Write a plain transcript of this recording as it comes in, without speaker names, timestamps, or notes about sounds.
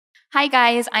Hi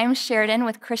guys, I'm Sheridan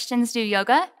with Christians Do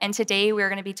Yoga, and today we're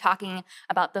going to be talking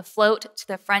about the float to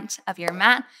the front of your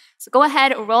mat. So go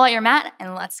ahead, roll out your mat,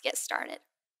 and let's get started.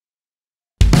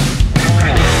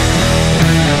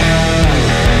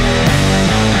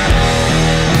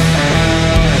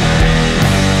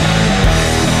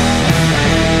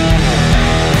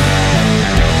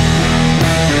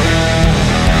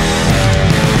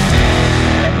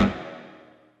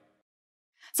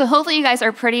 So hopefully you guys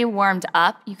are pretty warmed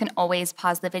up. You can always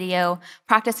pause the video,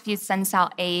 practice a few Sun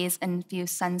Sal A's and a few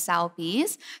Sun Sal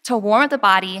B's to warm up the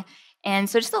body. And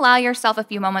so just allow yourself a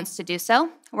few moments to do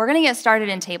so. We're gonna get started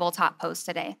in tabletop pose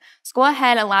today. So go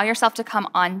ahead, allow yourself to come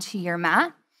onto your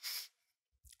mat.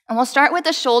 And we'll start with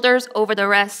the shoulders over the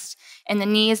wrist and the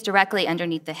knees directly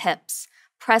underneath the hips,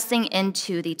 pressing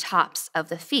into the tops of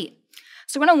the feet.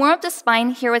 So we're gonna warm up the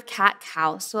spine here with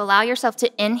cat-cow. So allow yourself to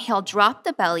inhale, drop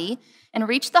the belly, and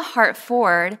reach the heart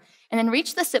forward, and then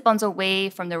reach the sit bones away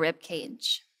from the rib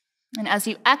cage. And as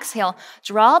you exhale,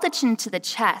 draw the chin to the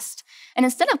chest. And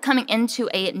instead of coming into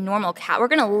a normal cat, we're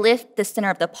gonna lift the center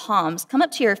of the palms, come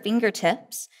up to your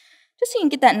fingertips, just so you can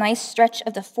get that nice stretch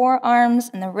of the forearms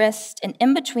and the wrist and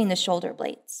in between the shoulder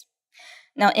blades.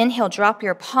 Now inhale, drop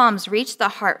your palms, reach the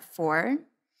heart forward.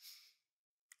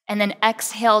 And then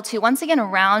exhale to once again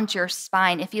round your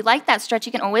spine. If you like that stretch,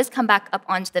 you can always come back up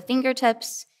onto the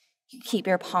fingertips. You keep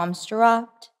your palms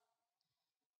dropped.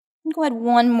 And go ahead,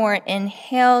 one more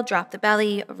inhale, drop the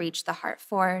belly, reach the heart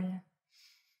forward.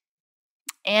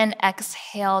 And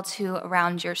exhale to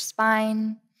round your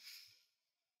spine.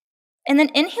 And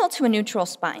then inhale to a neutral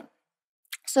spine.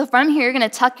 So from here, you're gonna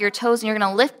tuck your toes and you're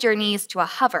gonna lift your knees to a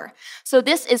hover. So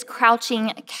this is crouching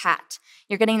cat.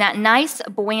 You're getting that nice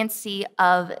buoyancy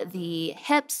of the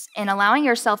hips and allowing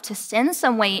yourself to send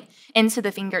some weight into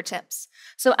the fingertips.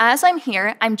 So as I'm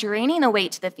here, I'm draining the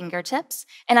weight to the fingertips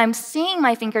and I'm seeing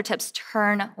my fingertips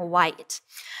turn white.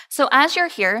 So as you're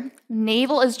here,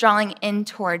 navel is drawing in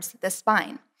towards the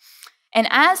spine. And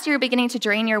as you're beginning to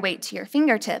drain your weight to your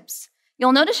fingertips,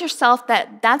 you'll notice yourself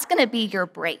that that's gonna be your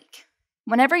break.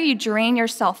 Whenever you drain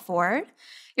yourself forward,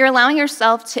 you're allowing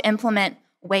yourself to implement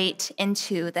weight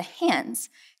into the hands,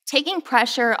 taking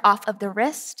pressure off of the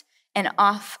wrist and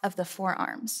off of the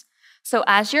forearms. So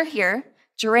as you're here,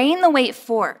 drain the weight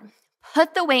forward,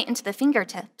 put the weight into the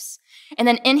fingertips, and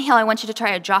then inhale, I want you to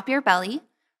try to drop your belly,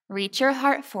 reach your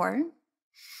heart forward,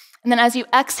 and then as you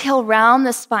exhale, round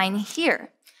the spine here.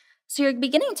 So you're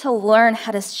beginning to learn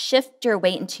how to shift your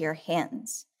weight into your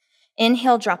hands.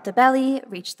 Inhale, drop the belly,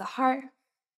 reach the heart.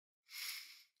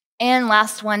 And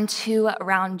last one, to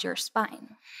round your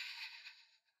spine.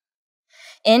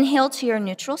 Inhale to your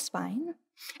neutral spine,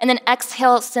 and then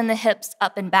exhale, send the hips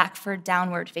up and back for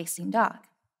downward facing dog.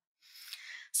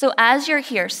 So as you're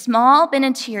here, small bend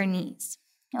into your knees.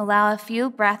 Allow a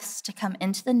few breaths to come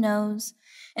into the nose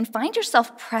and find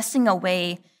yourself pressing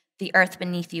away the earth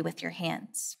beneath you with your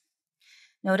hands.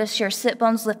 Notice your sit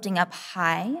bones lifting up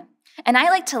high, and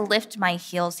I like to lift my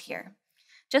heels here,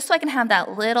 just so I can have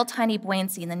that little tiny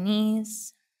buoyancy in the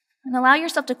knees. And allow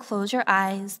yourself to close your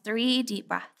eyes, 3 deep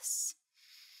breaths.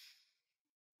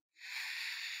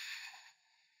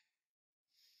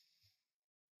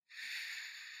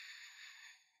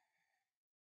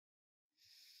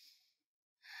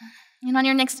 And on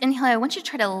your next inhale, I want you to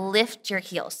try to lift your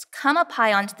heels. Come up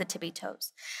high onto the tippy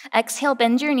toes. Exhale,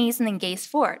 bend your knees and then gaze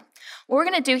forward. What we're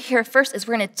gonna do here first is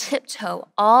we're gonna tiptoe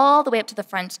all the way up to the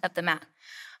front of the mat.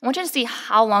 I want you to see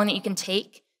how long that you can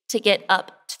take to get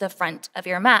up to the front of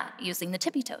your mat using the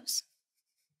tippy toes.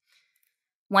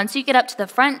 Once you get up to the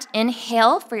front,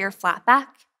 inhale for your flat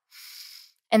back,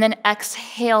 and then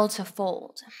exhale to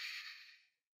fold.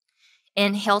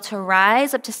 Inhale to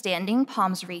rise up to standing,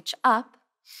 palms reach up,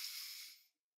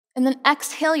 and then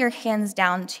exhale your hands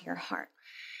down to your heart.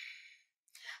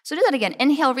 So do that again.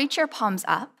 Inhale, reach your palms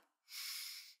up,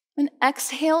 and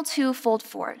exhale to fold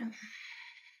forward.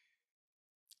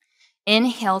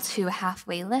 Inhale to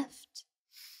halfway lift.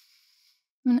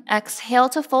 And exhale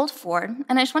to fold forward.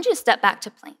 And I just want you to step back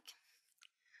to plank.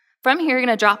 From here, you're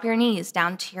gonna drop your knees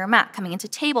down to your mat, coming into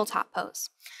tabletop pose.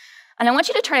 And I want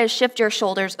you to try to shift your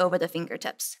shoulders over the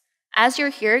fingertips. As you're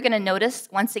here, you're gonna notice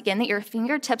once again that your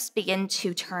fingertips begin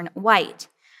to turn white.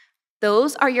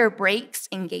 Those are your brakes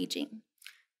engaging.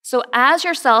 So as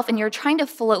yourself and you're trying to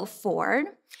float forward,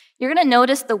 you're gonna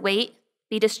notice the weight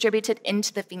be distributed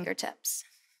into the fingertips.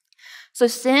 So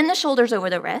send the shoulders over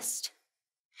the wrist,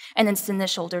 and then send the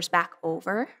shoulders back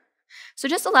over. So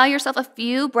just allow yourself a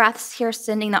few breaths here,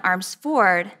 sending the arms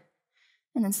forward,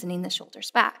 and then sending the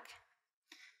shoulders back.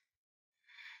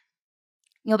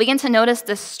 You'll begin to notice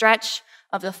the stretch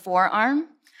of the forearm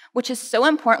which is so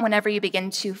important whenever you begin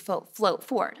to float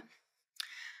forward.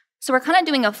 So we're kind of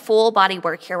doing a full body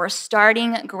work here. We're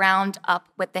starting ground up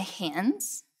with the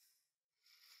hands.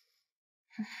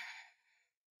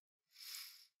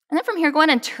 And then from here, go ahead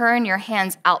and turn your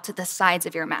hands out to the sides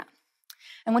of your mat.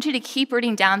 I want you to keep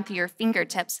rooting down through your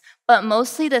fingertips, but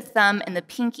mostly the thumb and the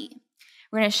pinky.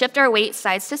 We're going to shift our weight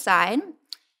sides to side.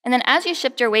 And then as you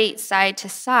shift your weight side to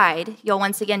side, you'll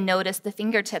once again notice the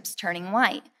fingertips turning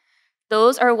white.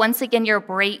 Those are once again your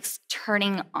brakes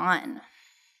turning on.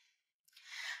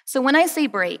 So when I say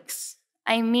brakes,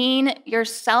 I mean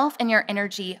yourself and your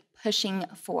energy pushing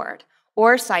forward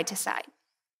or side to side.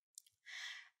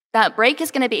 That brake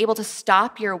is going to be able to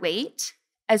stop your weight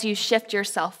as you shift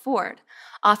yourself forward.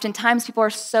 Oftentimes, people are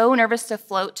so nervous to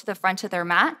float to the front of their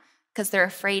mat because they're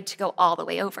afraid to go all the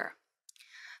way over.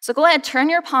 So go ahead, turn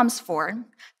your palms forward,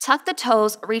 tuck the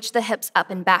toes, reach the hips up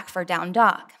and back for down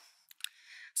dog.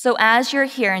 So as you're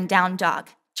here in down dog,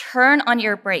 turn on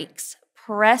your brakes,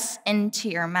 press into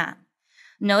your mat.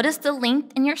 Notice the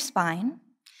length in your spine.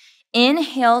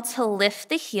 Inhale to lift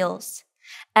the heels.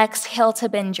 Exhale to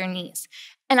bend your knees.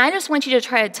 And I just want you to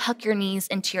try to tuck your knees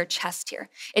into your chest here.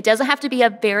 It doesn't have to be a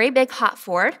very big hop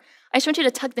forward. I just want you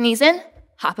to tuck the knees in,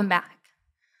 hop them back.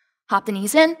 Hop the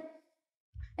knees in,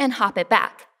 and hop it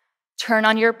back. Turn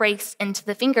on your brakes into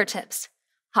the fingertips.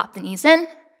 Hop the knees in,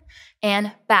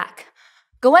 and back.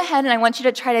 Go ahead, and I want you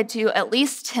to try to do at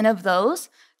least 10 of those,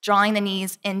 drawing the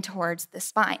knees in towards the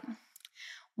spine.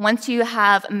 Once you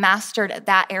have mastered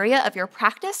that area of your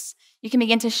practice, you can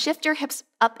begin to shift your hips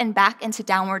up and back into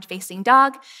downward facing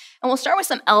dog, and we'll start with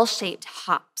some L-shaped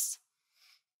hops.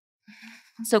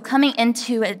 So coming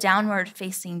into a downward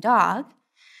facing dog,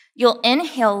 you'll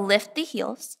inhale, lift the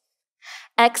heels.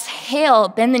 Exhale,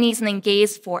 bend the knees and then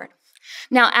gaze forward.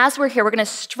 Now, as we're here, we're gonna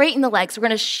straighten the legs. We're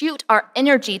gonna shoot our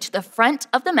energy to the front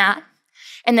of the mat,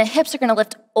 and the hips are gonna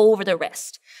lift over the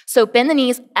wrist. So bend the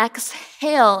knees,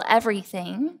 exhale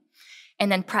everything,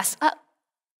 and then press up,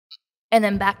 and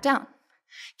then back down.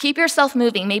 Keep yourself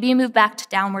moving. Maybe you move back to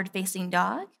downward facing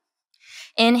dog.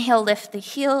 Inhale, lift the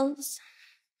heels.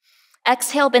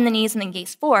 Exhale, bend the knees and then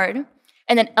gaze forward,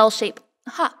 and then L-shape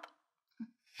hop.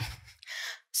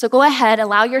 So go ahead,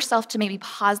 allow yourself to maybe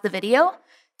pause the video,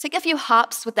 take a few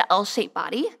hops with the L-shaped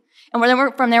body, and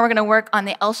from there we're gonna work on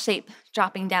the L-shape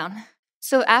dropping down.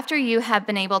 So after you have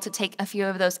been able to take a few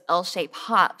of those L-shaped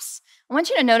hops, I want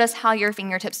you to notice how your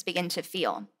fingertips begin to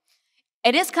feel.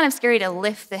 It is kind of scary to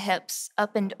lift the hips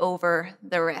up and over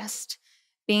the wrist,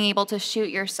 being able to shoot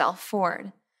yourself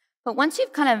forward. But once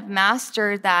you've kind of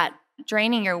mastered that,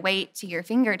 draining your weight to your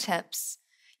fingertips,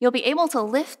 you'll be able to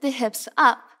lift the hips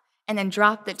up and then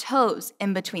drop the toes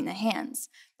in between the hands.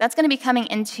 That's going to be coming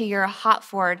into your hop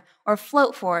forward or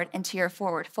float forward into your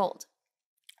forward fold.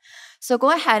 So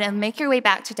go ahead and make your way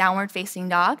back to downward facing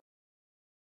dog.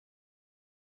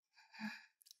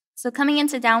 So coming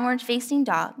into downward facing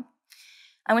dog,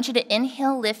 I want you to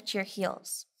inhale, lift your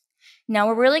heels. Now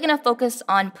we're really going to focus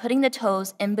on putting the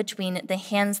toes in between the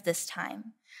hands this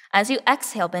time. As you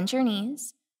exhale, bend your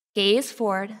knees, gaze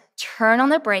forward, turn on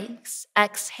the brakes,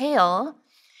 exhale,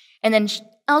 and then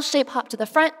L-shape hop to the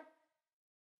front,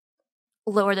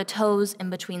 lower the toes in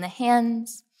between the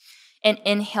hands, and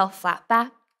inhale, flat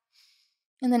back,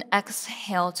 and then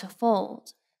exhale to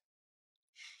fold.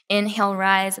 Inhale,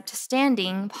 rise up to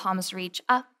standing, palms reach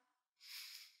up.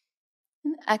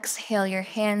 And exhale your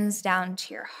hands down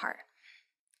to your heart.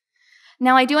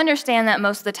 Now, I do understand that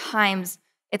most of the times,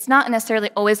 it's not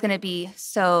necessarily always going to be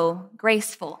so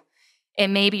graceful. It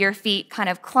may be your feet kind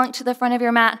of clunk to the front of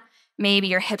your mat. Maybe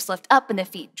your hips lift up and the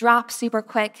feet drop super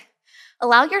quick.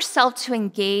 Allow yourself to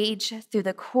engage through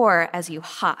the core as you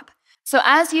hop. So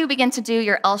as you begin to do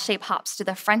your L-shaped hops to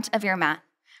the front of your mat,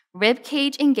 rib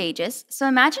cage engages. So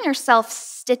imagine yourself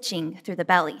stitching through the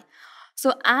belly.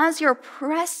 So as you're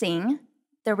pressing,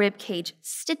 the rib cage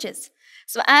stitches.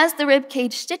 So as the rib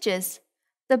cage stitches,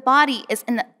 the body is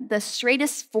in the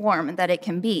straightest form that it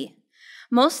can be.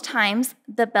 Most times,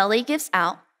 the belly gives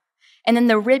out, and then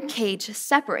the rib cage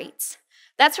separates.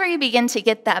 That's where you begin to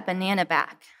get that banana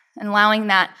back, and allowing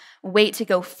that weight to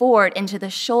go forward into the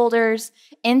shoulders,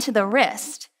 into the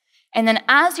wrist. And then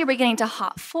as you're beginning to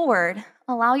hop forward,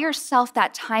 allow yourself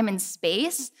that time and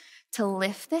space to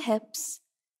lift the hips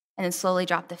and then slowly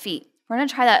drop the feet. We're going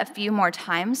to try that a few more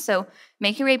times. So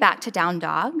make your way back to down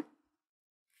dog.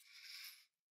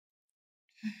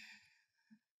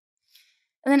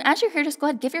 And then as you're here, just go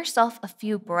ahead, give yourself a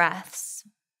few breaths.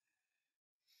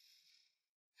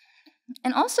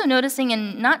 And also noticing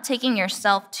and not taking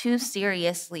yourself too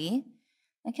seriously.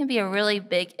 That can be a really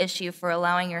big issue for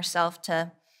allowing yourself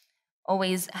to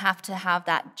always have to have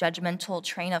that judgmental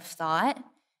train of thought,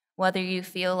 whether you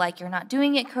feel like you're not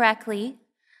doing it correctly.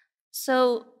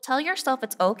 So tell yourself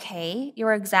it's okay.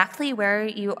 You're exactly where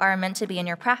you are meant to be in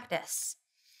your practice.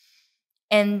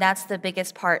 And that's the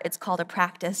biggest part. It's called a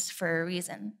practice for a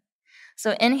reason.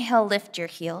 So inhale, lift your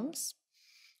heels.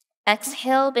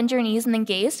 Exhale, bend your knees and then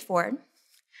gaze forward.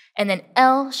 And then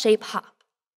L-shape hop.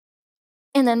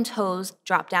 And then toes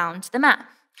drop down to the mat.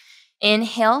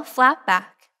 Inhale, flat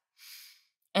back.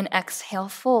 And exhale,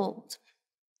 fold.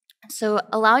 So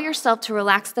allow yourself to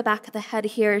relax the back of the head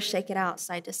here, shake it out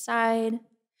side to side.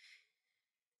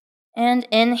 And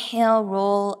inhale,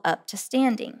 roll up to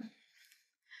standing.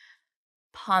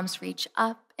 Palms reach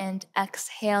up and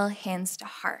exhale, hands to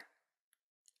heart.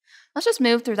 Let's just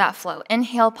move through that flow.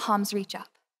 Inhale, palms reach up.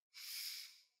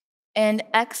 And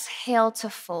exhale to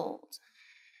fold.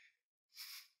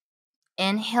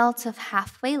 Inhale to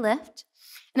halfway lift.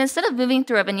 And instead of moving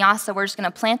through a vinyasa, we're just going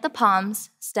to plant the palms,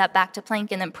 step back to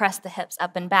plank, and then press the hips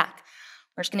up and back.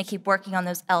 We're just going to keep working on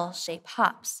those L-shaped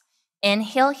hops.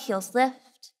 Inhale, heels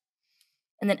lift.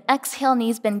 And then exhale,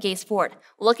 knees bend, gaze forward.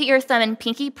 Look at your thumb and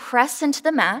pinky, press into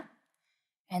the mat,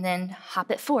 and then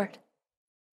hop it forward.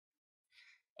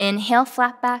 Inhale,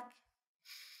 flat back.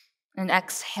 And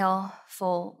exhale,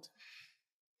 fold.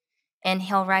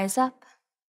 Inhale, rise up.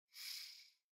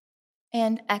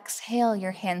 And exhale,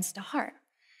 your hands to heart.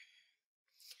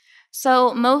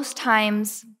 So most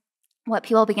times, what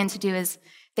people begin to do is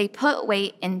they put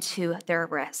weight into their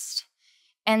wrist.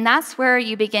 And that's where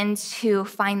you begin to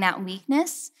find that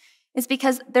weakness, is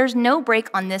because there's no break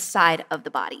on this side of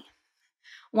the body.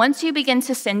 Once you begin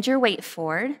to send your weight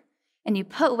forward and you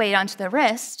put weight onto the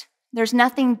wrist, there's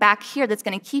nothing back here that's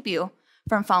going to keep you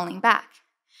from falling back.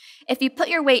 If you put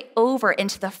your weight over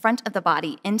into the front of the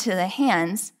body, into the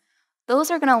hands,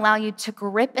 those are going to allow you to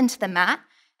grip into the mat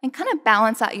and kind of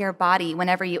balance out your body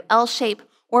whenever you L-shape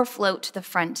or float to the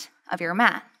front of your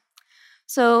mat.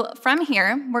 So from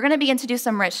here, we're going to begin to do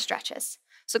some wrist stretches.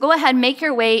 So go ahead, make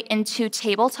your way into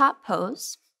tabletop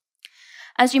pose.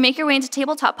 As you make your way into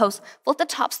tabletop pose, flip the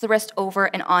tops of the wrist over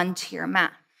and onto your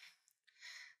mat.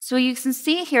 So you can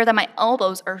see here that my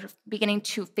elbows are beginning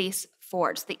to face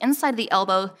forward. So the inside of the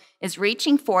elbow is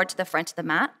reaching forward to the front of the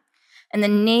mat, and the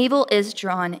navel is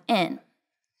drawn in.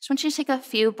 Just want you to take a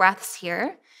few breaths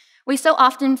here. We so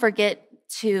often forget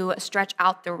to stretch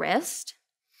out the wrist.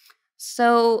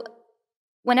 So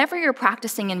whenever you're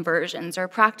practicing inversions or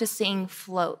practicing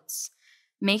floats,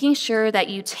 making sure that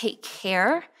you take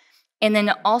care and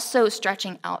then also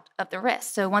stretching out of the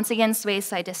wrist. So once again, sway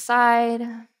side to side.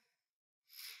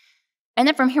 And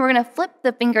then from here, we're going to flip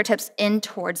the fingertips in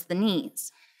towards the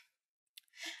knees.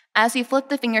 As you flip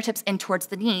the fingertips in towards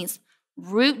the knees,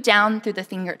 root down through the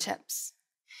fingertips.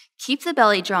 Keep the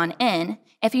belly drawn in.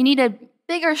 If you need a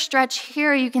bigger stretch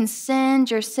here, you can send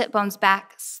your sit bones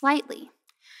back slightly.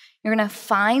 You're going to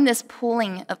find this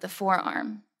pulling of the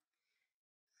forearm.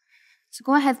 So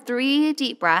go ahead, 3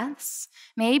 deep breaths.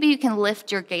 Maybe you can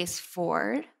lift your gaze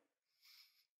forward.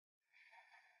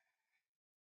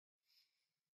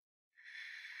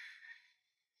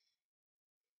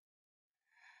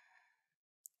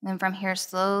 Then from here,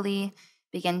 slowly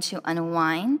begin to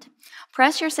unwind.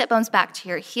 Press your sit bones back to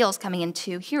your heels, coming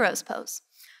into hero's pose.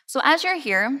 So as you're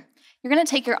here, you're going to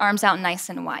take your arms out nice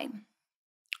and wide. And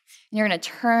you're going to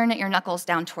turn your knuckles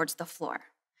down towards the floor.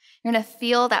 You're going to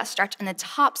feel that stretch in the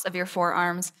tops of your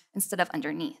forearms instead of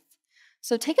underneath.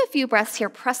 So take a few breaths here,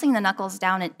 pressing the knuckles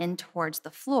down and in towards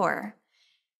the floor.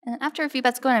 And after a few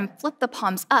breaths, go ahead and flip the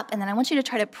palms up, and then I want you to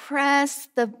try to press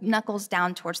the knuckles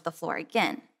down towards the floor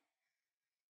again.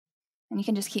 And you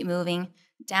can just keep moving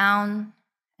down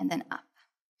and then up.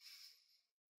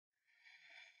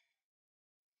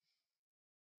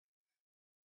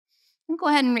 And go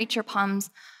ahead and reach your palms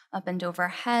up and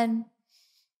overhead.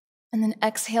 And then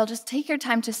exhale, just take your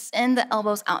time to send the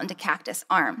elbows out into cactus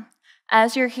arm.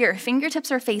 As you're here,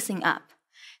 fingertips are facing up.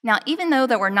 Now, even though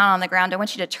that we're not on the ground, I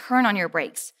want you to turn on your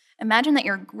brakes. Imagine that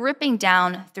you're gripping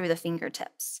down through the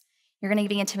fingertips. You're going to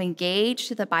begin to engage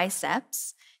through the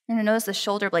biceps. You're going to notice the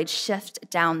shoulder blades shift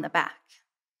down the back.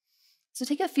 So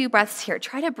take a few breaths here.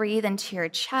 Try to breathe into your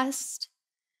chest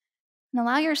and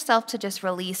allow yourself to just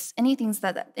release anything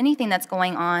that's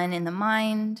going on in the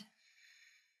mind.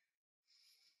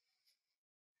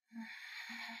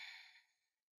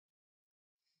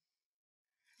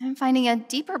 And finding a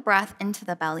deeper breath into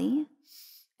the belly.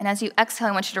 And as you exhale,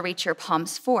 I want you to reach your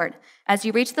palms forward. As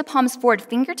you reach the palms forward,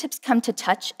 fingertips come to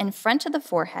touch in front of the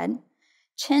forehead.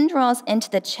 Chin draws into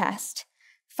the chest.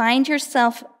 Find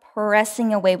yourself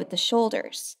pressing away with the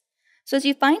shoulders. So as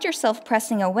you find yourself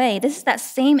pressing away, this is that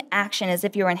same action as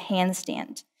if you're in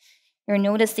handstand. You're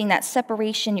noticing that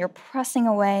separation, you're pressing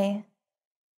away.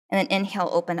 And then inhale,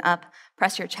 open up,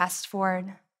 press your chest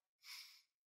forward.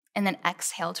 And then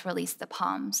exhale to release the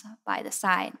palms by the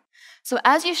side. So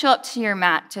as you show up to your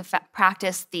mat to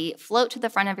practice the float to the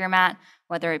front of your mat,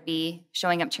 whether it be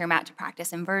showing up to your mat to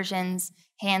practice inversions,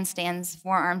 handstands,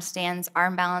 forearm stands,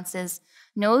 arm balances,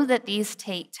 know that these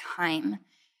take time.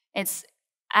 It's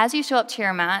as you show up to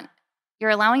your mat,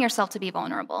 you're allowing yourself to be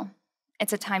vulnerable.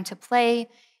 It's a time to play.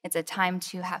 It's a time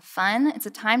to have fun. It's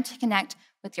a time to connect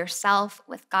with yourself,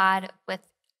 with God, with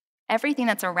everything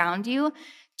that's around you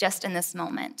just in this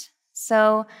moment.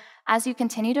 So as you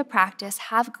continue to practice,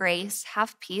 have grace,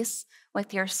 have peace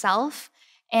with yourself,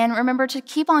 and remember to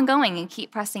keep on going and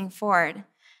keep pressing forward.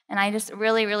 And I just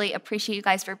really, really appreciate you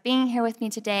guys for being here with me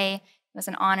today. It was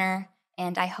an honor,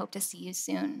 and I hope to see you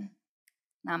soon.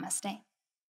 Namaste.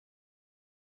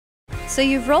 So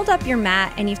you've rolled up your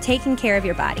mat and you've taken care of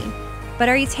your body, but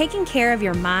are you taking care of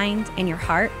your mind and your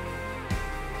heart?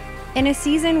 In a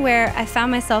season where I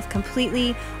found myself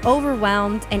completely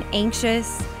overwhelmed and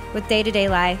anxious with day-to-day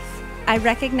life, I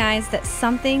recognized that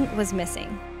something was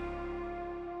missing.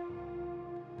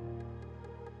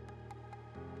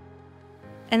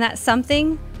 And that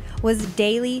something was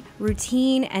daily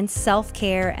routine and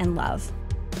self-care and love.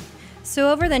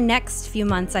 So over the next few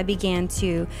months, I began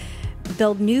to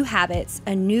build new habits,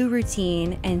 a new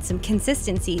routine, and some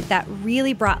consistency that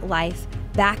really brought life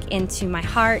back into my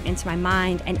heart, into my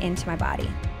mind, and into my body.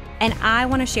 And I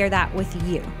want to share that with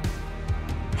you.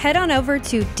 Head on over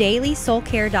to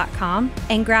dailysoulcare.com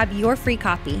and grab your free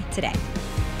copy today.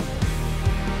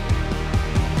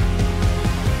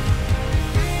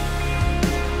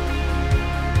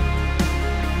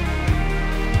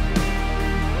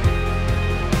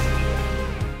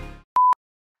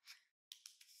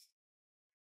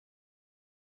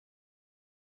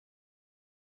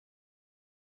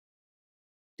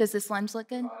 Does this lens look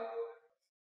good?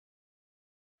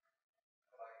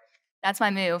 That's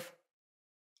my move.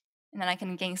 And then I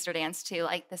can gangster dance too,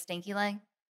 like the stanky leg.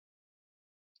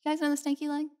 You guys know the stanky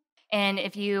leg? And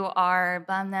if you are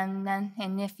bum, then,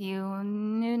 and if you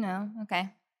knew, no, okay.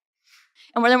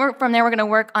 And from there, we're going to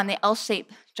work on the L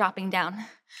shape dropping down.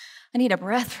 I need a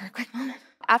breath for a quick moment.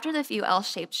 After the few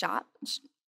L-shaped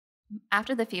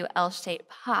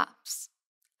pops,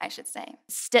 I should say,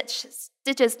 stitches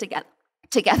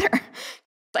together.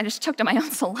 I just choked on my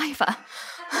own saliva.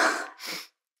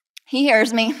 He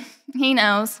hears me. He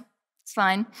knows. It's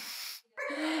fine.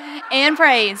 And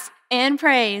praise. And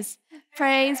praise.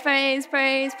 Praise, praise,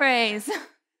 praise, praise.